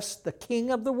impressed the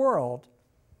king of the world,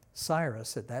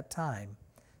 Cyrus at that time,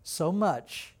 so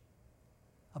much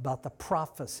about the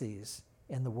prophecies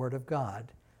in the Word of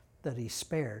God that he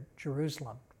spared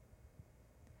Jerusalem.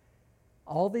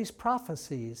 All these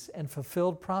prophecies and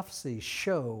fulfilled prophecies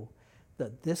show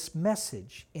that this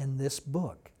message in this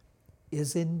book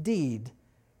is indeed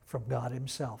from God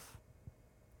Himself.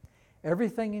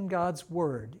 Everything in God's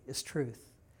Word is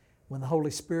truth. When the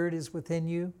Holy Spirit is within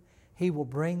you, He will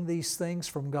bring these things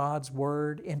from God's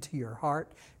Word into your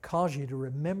heart, cause you to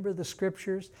remember the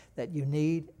Scriptures that you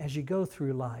need as you go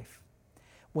through life.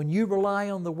 When you rely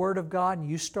on the Word of God and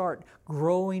you start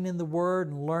growing in the Word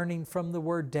and learning from the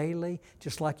Word daily,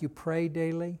 just like you pray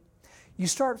daily, you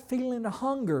start feeling a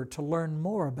hunger to learn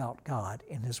more about God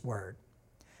in His Word.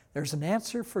 There's an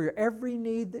answer for every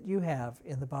need that you have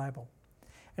in the Bible.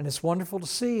 And it's wonderful to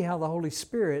see how the Holy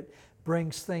Spirit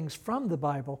brings things from the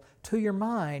Bible to your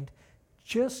mind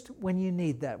just when you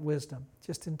need that wisdom,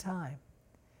 just in time.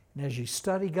 And as you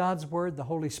study God's Word, the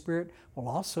Holy Spirit will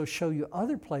also show you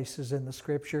other places in the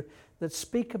Scripture that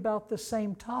speak about the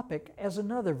same topic as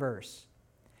another verse.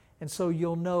 And so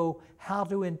you'll know how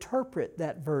to interpret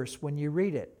that verse when you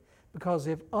read it. Because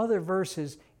if other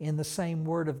verses in the same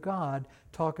Word of God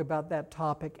talk about that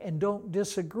topic and don't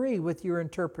disagree with your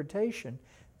interpretation,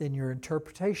 then your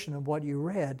interpretation of what you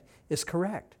read is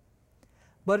correct.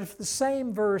 But if the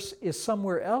same verse is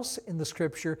somewhere else in the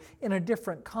Scripture in a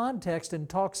different context and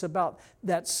talks about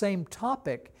that same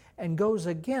topic and goes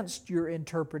against your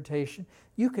interpretation,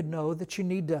 you could know that you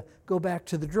need to go back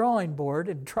to the drawing board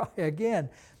and try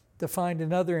again to find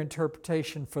another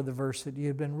interpretation for the verse that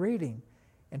you've been reading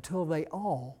until they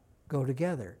all go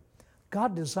together.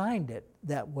 God designed it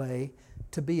that way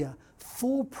to be a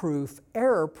foolproof,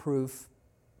 error-proof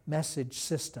message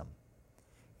system.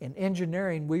 In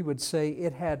engineering, we would say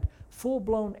it had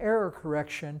full-blown error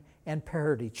correction and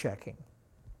parity checking.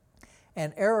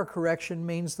 And error correction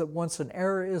means that once an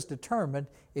error is determined,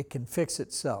 it can fix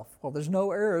itself. Well, there's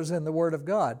no errors in the Word of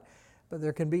God, but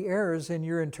there can be errors in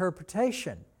your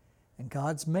interpretation. And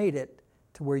God's made it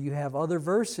to where you have other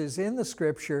verses in the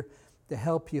Scripture to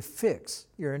help you fix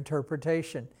your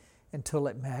interpretation until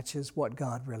it matches what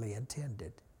God really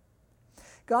intended.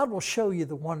 God will show you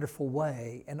the wonderful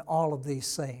way in all of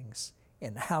these things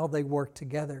and how they work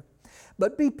together.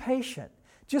 But be patient.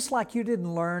 Just like you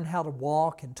didn't learn how to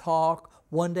walk and talk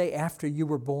one day after you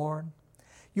were born,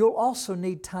 you'll also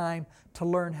need time to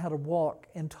learn how to walk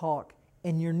and talk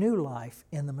in your new life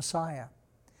in the Messiah.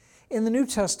 In the New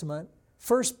Testament,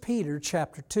 1 Peter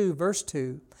chapter 2, verse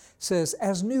 2 says,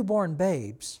 "As newborn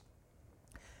babes,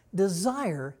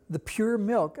 desire the pure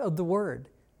milk of the Word,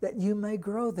 that you may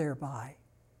grow thereby."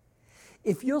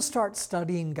 If you'll start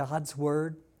studying God's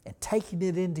Word and taking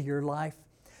it into your life,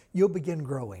 you'll begin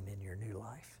growing in your new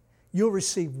life. You'll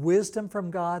receive wisdom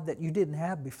from God that you didn't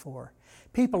have before.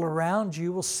 People around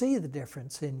you will see the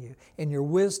difference in you, in your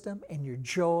wisdom, in your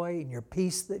joy, in your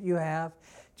peace that you have.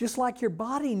 Just like your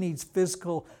body needs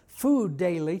physical food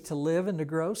daily to live and to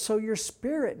grow, so your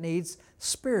spirit needs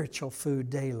spiritual food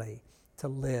daily to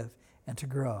live and to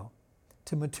grow,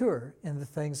 to mature in the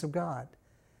things of God.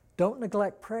 Don't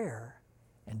neglect prayer,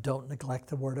 and don't neglect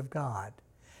the Word of God.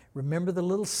 Remember, the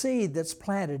little seed that's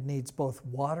planted needs both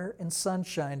water and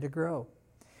sunshine to grow.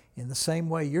 In the same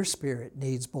way, your spirit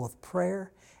needs both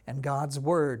prayer and God's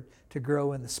Word to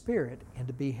grow in the Spirit and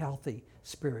to be healthy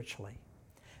spiritually.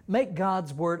 Make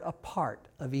God's Word a part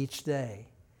of each day.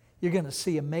 You're going to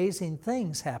see amazing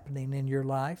things happening in your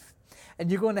life,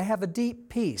 and you're going to have a deep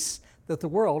peace that the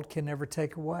world can never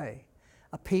take away,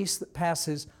 a peace that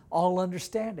passes all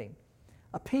understanding,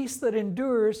 a peace that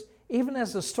endures even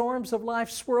as the storms of life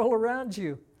swirl around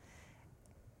you.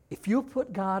 If you'll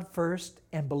put God first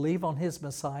and believe on His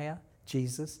Messiah,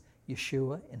 Jesus,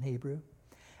 Yeshua in Hebrew,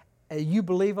 you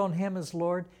believe on Him as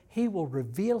Lord, He will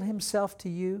reveal Himself to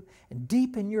you, and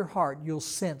deep in your heart you'll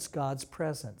sense God's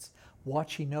presence,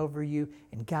 watching over you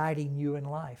and guiding you in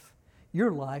life.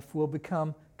 Your life will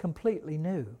become completely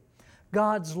new.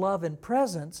 God's love and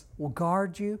presence will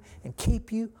guard you and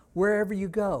keep you wherever you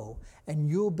go, and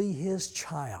you'll be His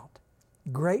child,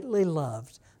 greatly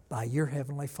loved by your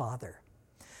Heavenly Father.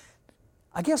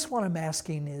 I guess what I'm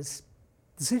asking is,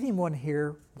 does anyone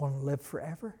here want to live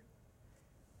forever?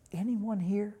 Anyone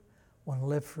here want to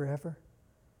live forever?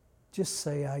 Just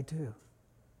say, "I do."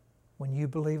 When you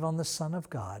believe on the Son of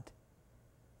God,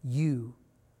 you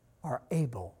are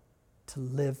able to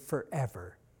live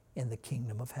forever in the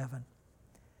kingdom of heaven.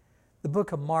 The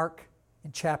book of Mark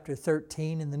in chapter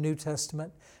 13 in the New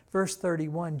Testament, verse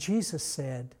 31, Jesus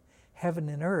said, "Heaven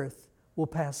and earth will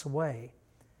pass away,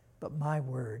 but my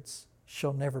words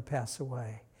shall never pass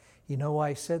away." You know why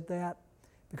He said that?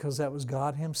 Because that was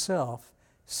God Himself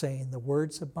saying, "The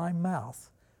words of my mouth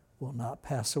will not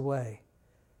pass away."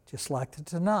 Just like the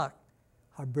Tanakh,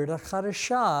 Habrit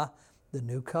HaChadashah, the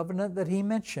new covenant that He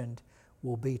mentioned,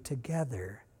 will be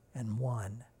together and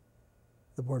one.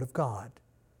 The Word of God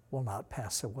will not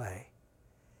pass away.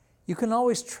 You can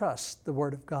always trust the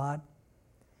Word of God.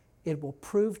 It will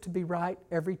prove to be right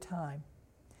every time.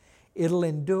 It'll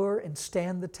endure and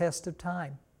stand the test of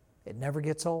time. It never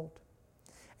gets old.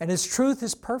 And His truth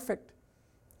is perfect.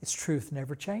 Its truth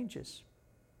never changes.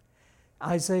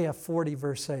 Isaiah 40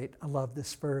 verse 8, I love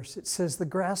this verse. It says, "The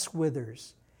grass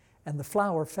withers and the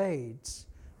flower fades,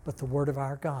 but the word of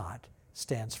our God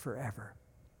stands forever."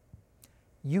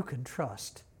 You can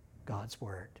trust God's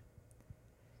Word.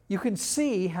 You can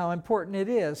see how important it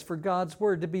is for God's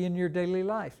Word to be in your daily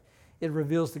life. It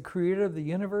reveals the Creator of the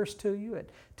universe to you.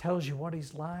 It tells you what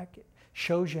He's like. It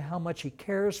shows you how much He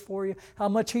cares for you, how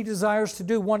much He desires to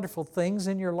do wonderful things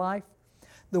in your life.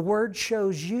 The Word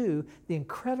shows you the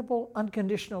incredible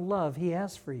unconditional love He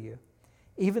has for you,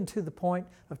 even to the point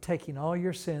of taking all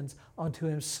your sins onto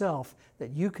Himself,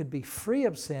 that you could be free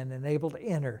of sin and able to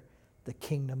enter the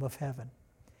kingdom of heaven.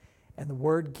 And the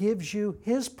Word gives you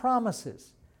His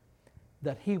promises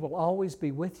that He will always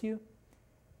be with you,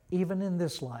 even in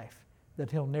this life,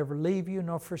 that He'll never leave you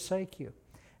nor forsake you.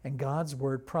 And God's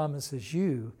Word promises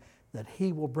you that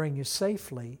He will bring you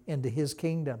safely into His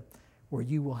kingdom, where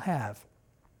you will have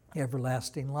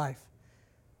everlasting life,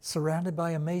 surrounded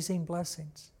by amazing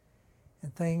blessings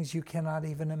and things you cannot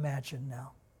even imagine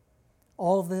now.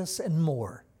 All this and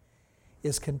more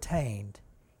is contained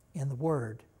in the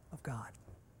Word of God.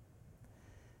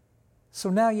 So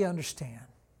now you understand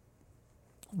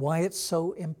why it's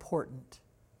so important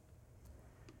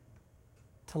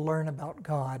to learn about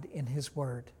God in His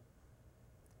Word,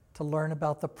 to learn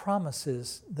about the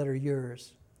promises that are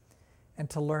yours, and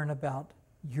to learn about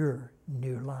your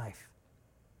new life.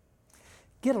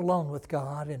 Get alone with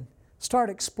God and start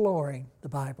exploring the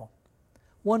Bible.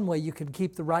 One way you can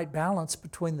keep the right balance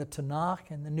between the Tanakh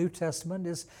and the New Testament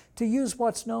is to use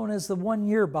what's known as the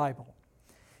one-year Bible.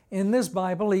 In this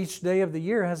Bible, each day of the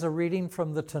year has a reading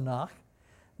from the Tanakh,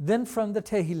 then from the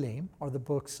Tehillim, or the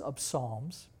books of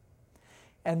Psalms,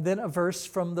 and then a verse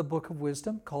from the book of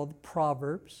wisdom called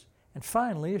Proverbs, and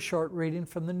finally a short reading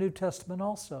from the New Testament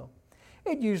also.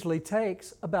 It usually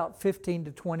takes about 15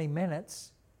 to 20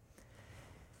 minutes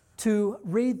to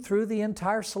read through the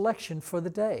entire selection for the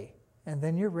day, and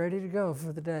then you're ready to go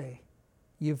for the day.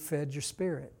 You've fed your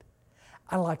spirit.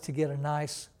 I like to get a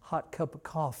nice hot cup of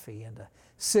coffee and to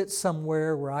sit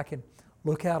somewhere where I can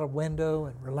look out a window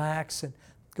and relax and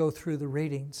go through the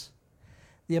readings.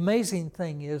 The amazing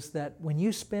thing is that when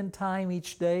you spend time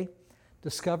each day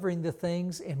discovering the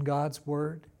things in God's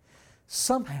Word,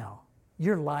 somehow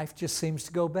your life just seems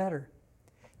to go better.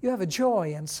 You have a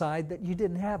joy inside that you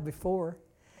didn't have before.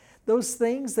 Those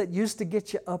things that used to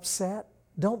get you upset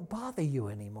don't bother you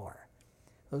anymore.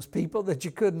 Those people that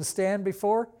you couldn't stand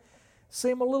before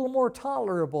seem a little more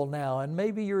tolerable now, and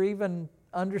maybe you're even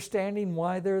understanding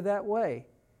why they're that way.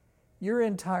 Your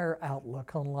entire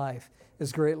outlook on life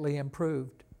is greatly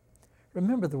improved.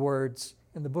 Remember the words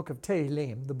in the book of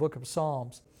Tehillim, the book of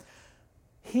Psalms.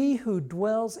 He who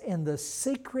dwells in the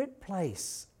secret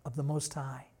place of the Most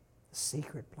High, the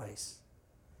secret place,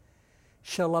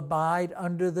 shall abide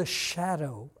under the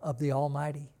shadow of the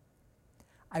Almighty.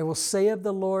 I will say of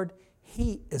the Lord,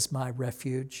 He is my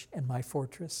refuge and my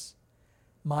fortress.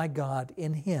 My God,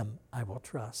 in Him I will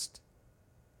trust.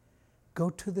 Go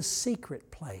to the secret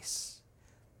place.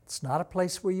 It's not a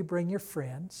place where you bring your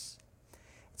friends.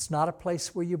 It's not a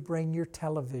place where you bring your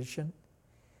television.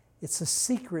 It's a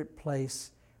secret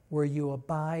place where you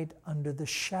abide under the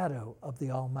shadow of the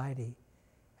Almighty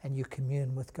and you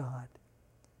commune with God.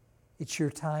 It's your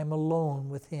time alone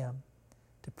with Him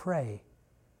to pray,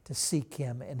 to seek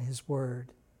Him in His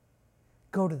Word.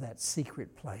 Go to that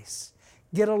secret place.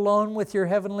 Get alone with your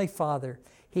Heavenly Father.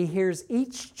 He hears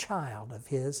each child of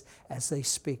His as they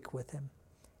speak with Him.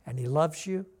 And He loves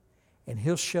you, and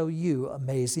He'll show you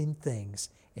amazing things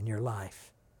in your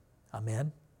life.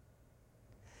 Amen.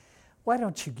 Why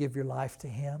don't you give your life to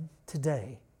Him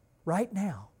today, right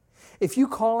now? If you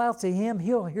call out to Him,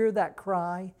 He'll hear that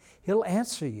cry. He'll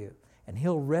answer you, and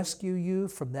He'll rescue you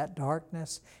from that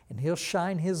darkness, and He'll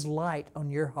shine His light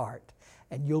on your heart,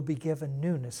 and you'll be given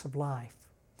newness of life.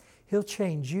 He'll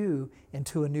change you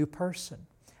into a new person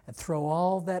and throw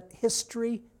all that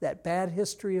history, that bad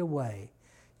history away.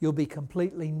 You'll be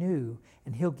completely new,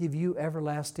 and He'll give you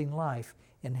everlasting life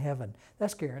in heaven.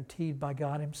 That's guaranteed by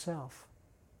God Himself.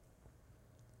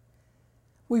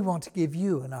 We want to give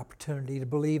you an opportunity to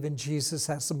believe in Jesus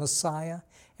as the Messiah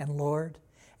and Lord,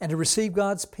 and to receive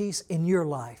God's peace in your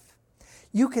life.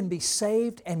 You can be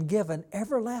saved and given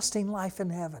everlasting life in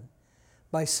heaven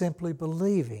by simply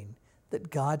believing that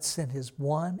God sent His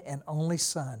one and only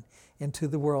Son into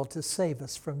the world to save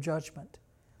us from judgment.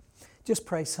 Just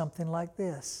pray something like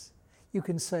this. You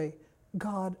can say,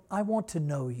 God, I want to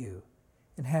know You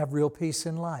and have real peace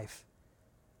in life.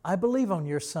 I believe on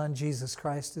Your Son, Jesus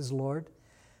Christ, as Lord.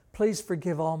 Please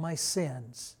forgive all my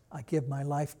sins. I give my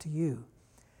life to You.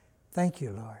 Thank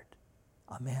You, Lord.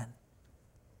 Amen.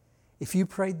 If you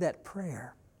prayed that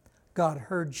prayer, God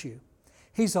heard you.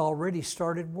 He's already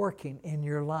started working in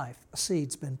your life. A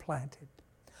seed's been planted.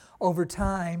 Over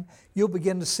time, you'll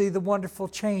begin to see the wonderful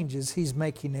changes He's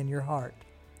making in your heart.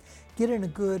 Get in a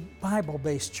good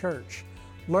Bible-based church.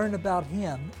 Learn about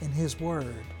Him in His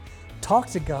Word. Talk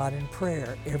to God in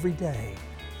prayer every day.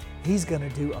 He's going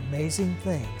to do amazing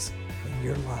things in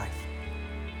your life.